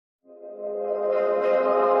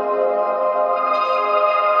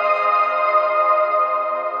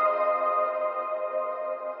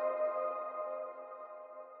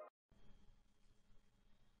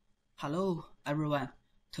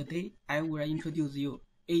Today I will introduce you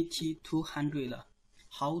AT200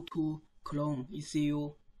 how to clone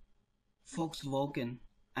ECU Volkswagen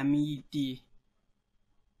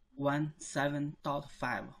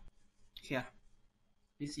MED17.5. Here,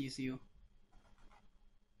 this ECU.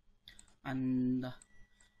 And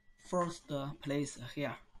first place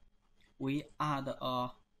here, we add a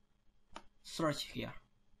search here.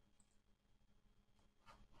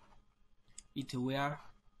 It will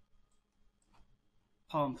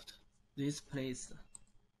prompt this place.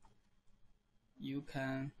 You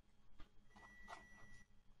can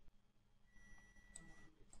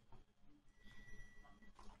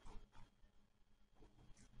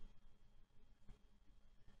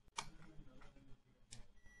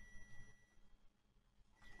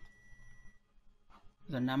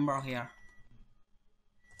the number here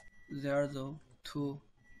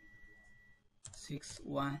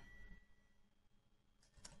 0261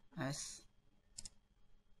 S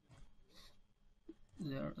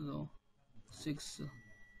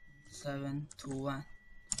 06721,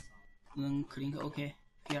 then click OK.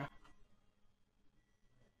 Here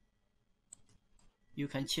you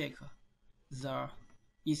can check the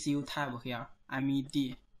ECU type here,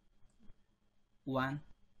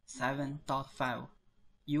 MED17.5.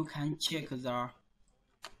 You can check the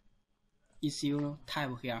ECU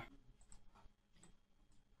type here.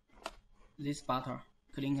 This button,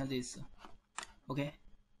 click this. OK.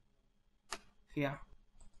 Here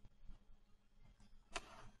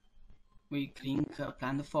we click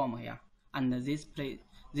platform here, and this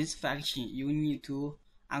faction you need to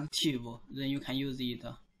active, then you can use it.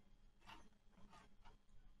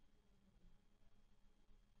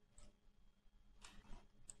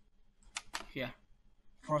 Here,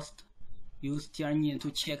 first you still need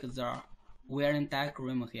to check the wiring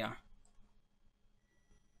diagram here.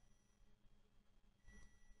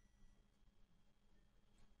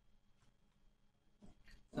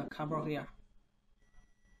 The cover here,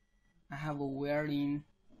 I have a wiring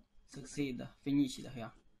succeed finished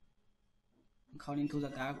here. According to the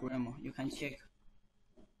diagram, you can check.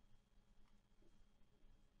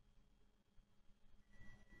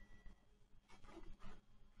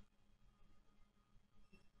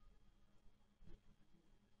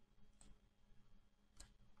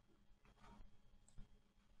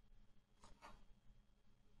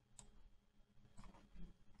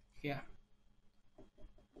 Here,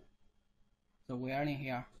 the wiring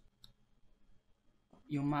here,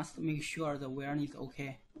 you must make sure the wiring is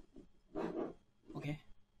okay. Okay.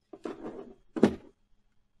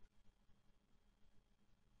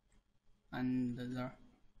 And the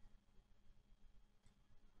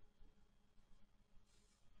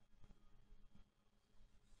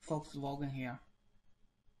Volkswagen here.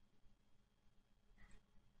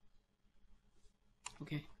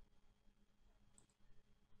 Okay.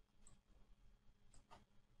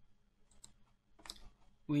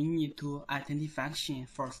 We need to identify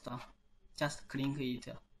first. Just click it.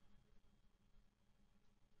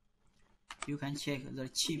 You can check the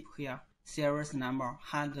chip here, series number,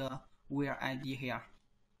 hardware ID here,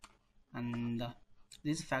 and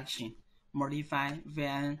this function modify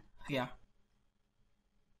VN here.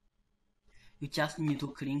 You just need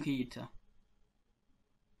to click it.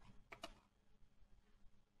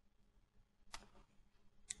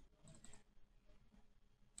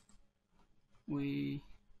 We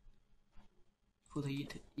put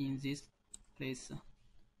it in this place,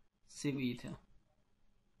 save it,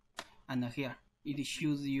 and here it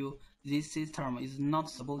shows you this system is not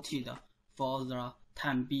supported for the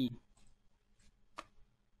time being.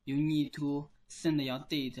 You need to send your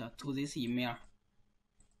data to this email.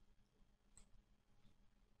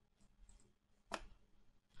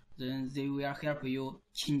 Then they will help you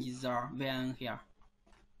change the VN here.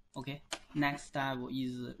 Okay, next step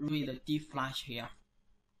is read Pflash here.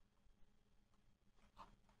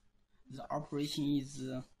 The operation is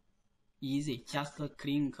easy, just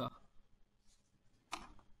click.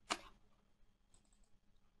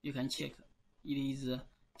 You can check, it is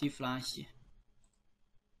Pflash.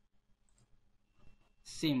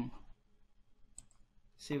 Same,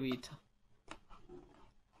 save it.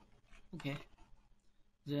 Okay,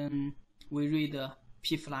 then we read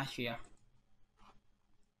Pflash here.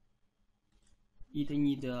 It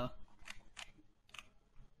needs a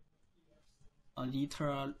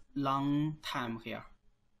little long time here.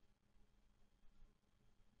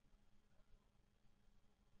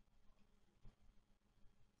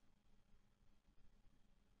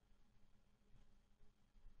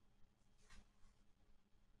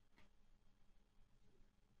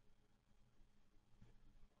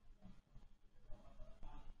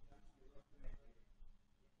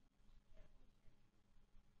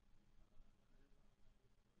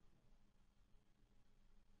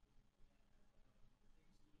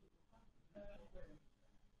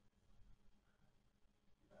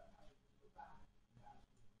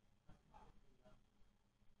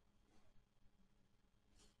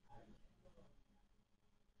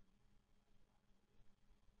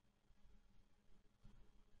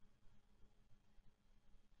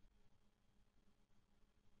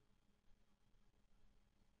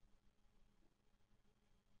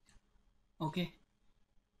 Okay.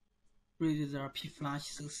 Read the Pflash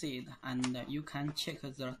succeed, and you can check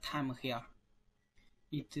the time here.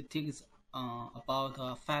 It takes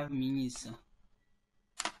about 5 minutes.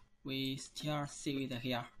 We still see it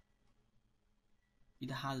here. It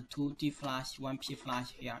has 2 Pflash, 1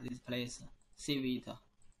 Pflash here, this place. Save it.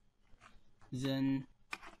 Then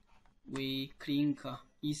we click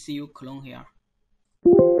ECU clone here.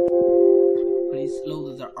 Please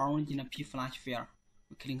load the original Pflash file.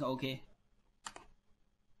 We click OK.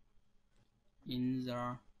 In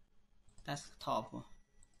the desktop,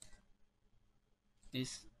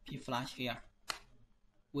 this Pflash here.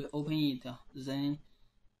 We open it, then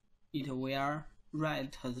it will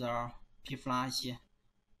write the Pflash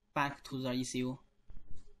back to the ECU.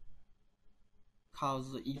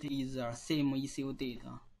 Cause it is the same ECU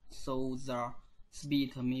data, so the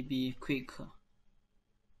speed may be quick.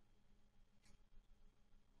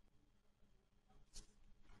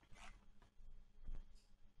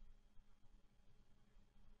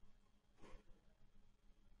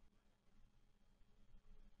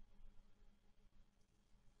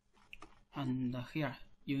 And here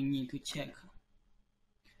you need to check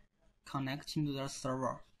connecting to the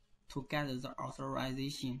server to get the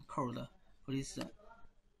authorization code. Please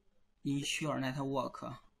ensure network.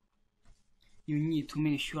 You need to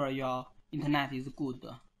make sure your internet is good,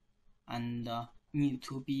 and need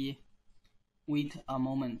to be wait a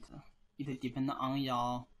moment. It depends on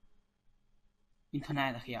your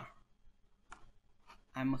internet here.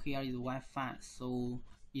 I'm here is Wi-Fi, so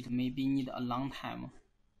it may be need a long time.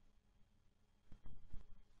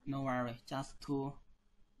 No worry, just to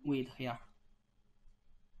wait here.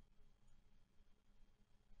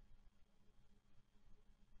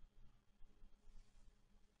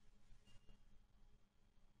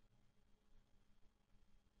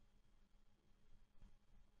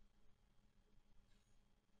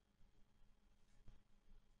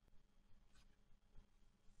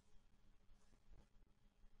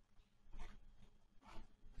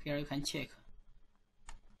 Here you can check.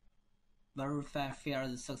 Verify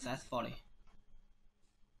failed successfully.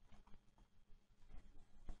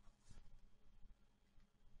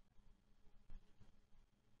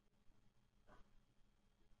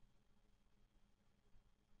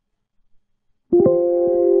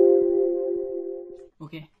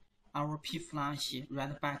 Okay, our Pflash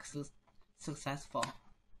read back successful,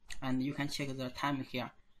 and you can check the time here.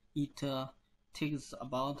 It takes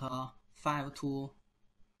about 4 to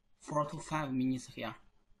 5 minutes here.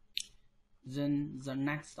 Then the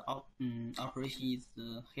next operation is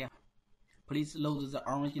here. Please load the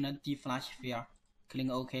original Pflash file. Click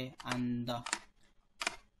OK, and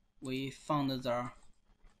we found the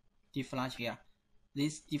Pflash here.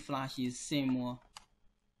 This Pflash is same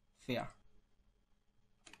file,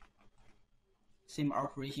 same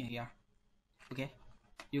operation here. Okay,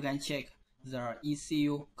 you can check the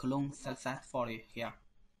ECU clone successfully here,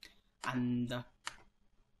 and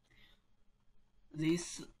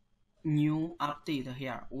this new update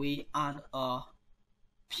here, we add a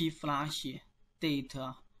Pflash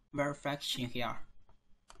data verification here.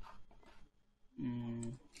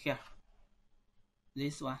 Here,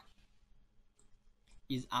 this one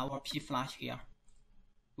is our Pflash here.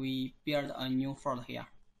 We build a new folder here.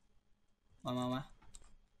 One.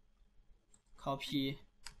 Copy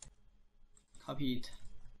it.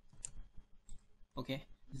 Okay,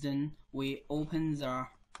 then we open the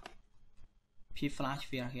Pflash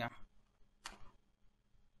file here.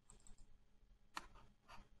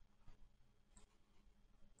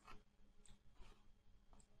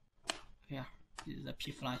 Here is the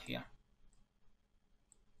Pflash here.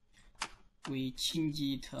 We change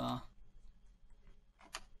it.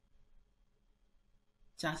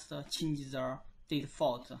 Just change the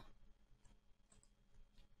default.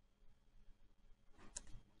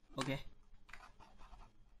 Okay.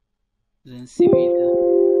 Then save it.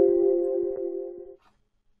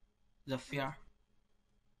 The file.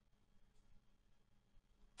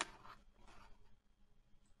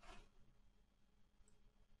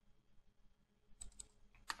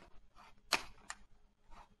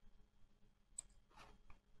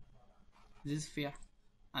 This file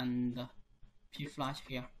and Pflash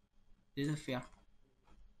here. This file.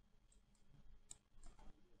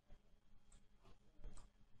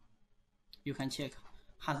 You can check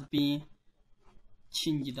has been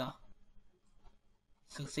changed.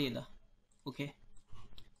 Succeed. Okay.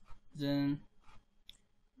 Then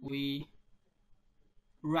we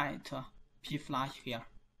write Pflash here.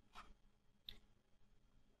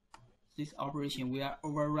 This operation will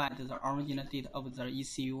overwrite the original data of the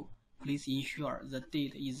ECU. Please ensure the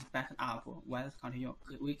data is backed up while continue.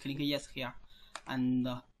 We click yes here, and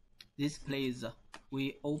this place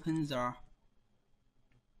we open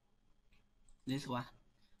this one,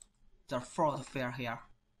 the fault file here.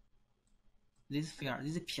 This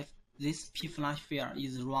Pflash file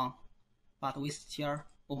is wrong, but we still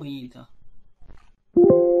open it.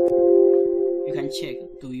 You can check,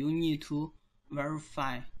 do you need to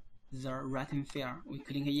verify the written file? We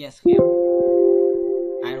click yes here.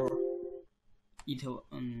 Error. It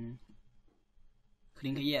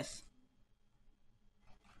click yes.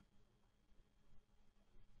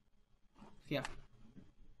 Here.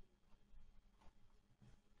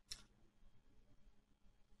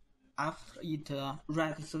 After it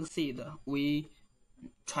write succeed, we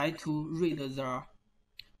try to read the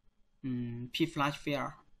Pflash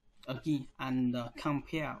file again and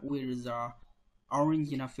compare with the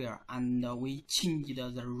original file, and we changed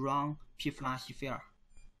the wrong Pflash file.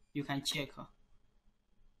 You can check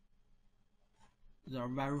the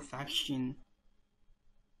verification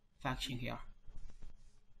function here.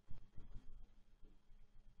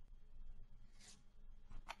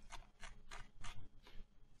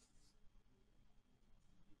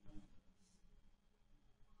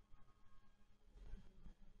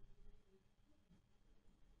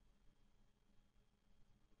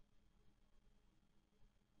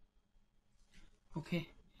 Okay,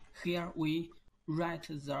 here we write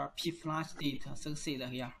the Pflash data succeed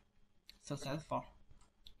here, successful.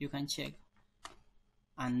 You can check,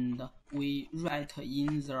 and we write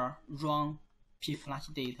in the wrong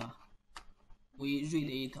Pflash data. We read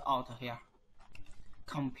it out here,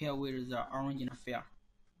 compare with the original file.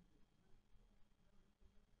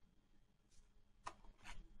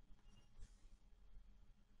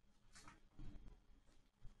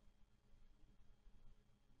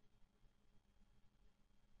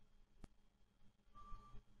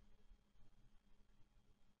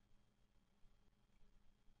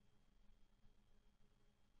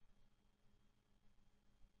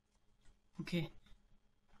 Okay,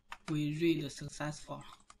 we read successful.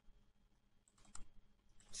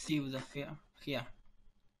 Save the file here.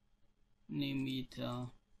 Name it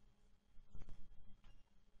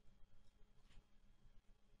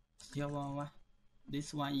one.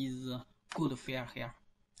 This one is a good file here.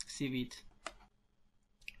 Save it.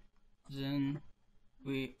 Then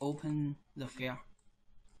we open the file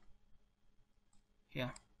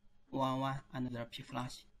here, 1 and the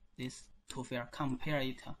Pflash. These two files, compare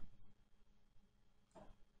it.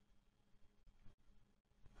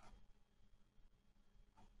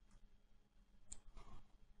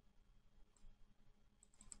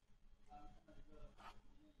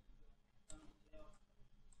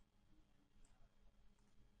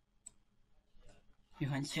 You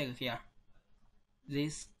can check here.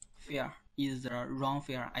 This file is the wrong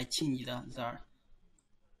file. I changed the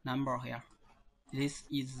number here. This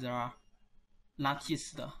is the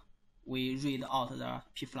latest. We read out the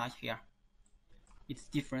Pflash here. It's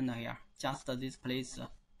different here. Just this place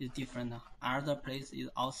is different. Other place is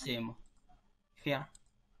all same. Here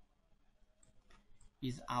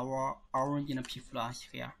is our original Pflash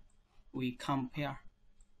here. We compare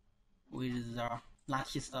with the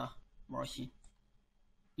latest version.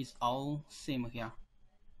 It's all same here.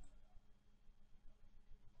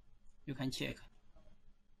 You can check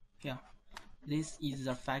here. This is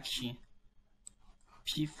the function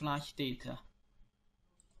Pflash data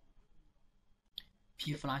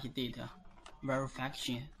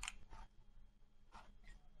verification.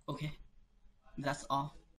 Okay, that's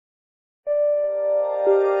all.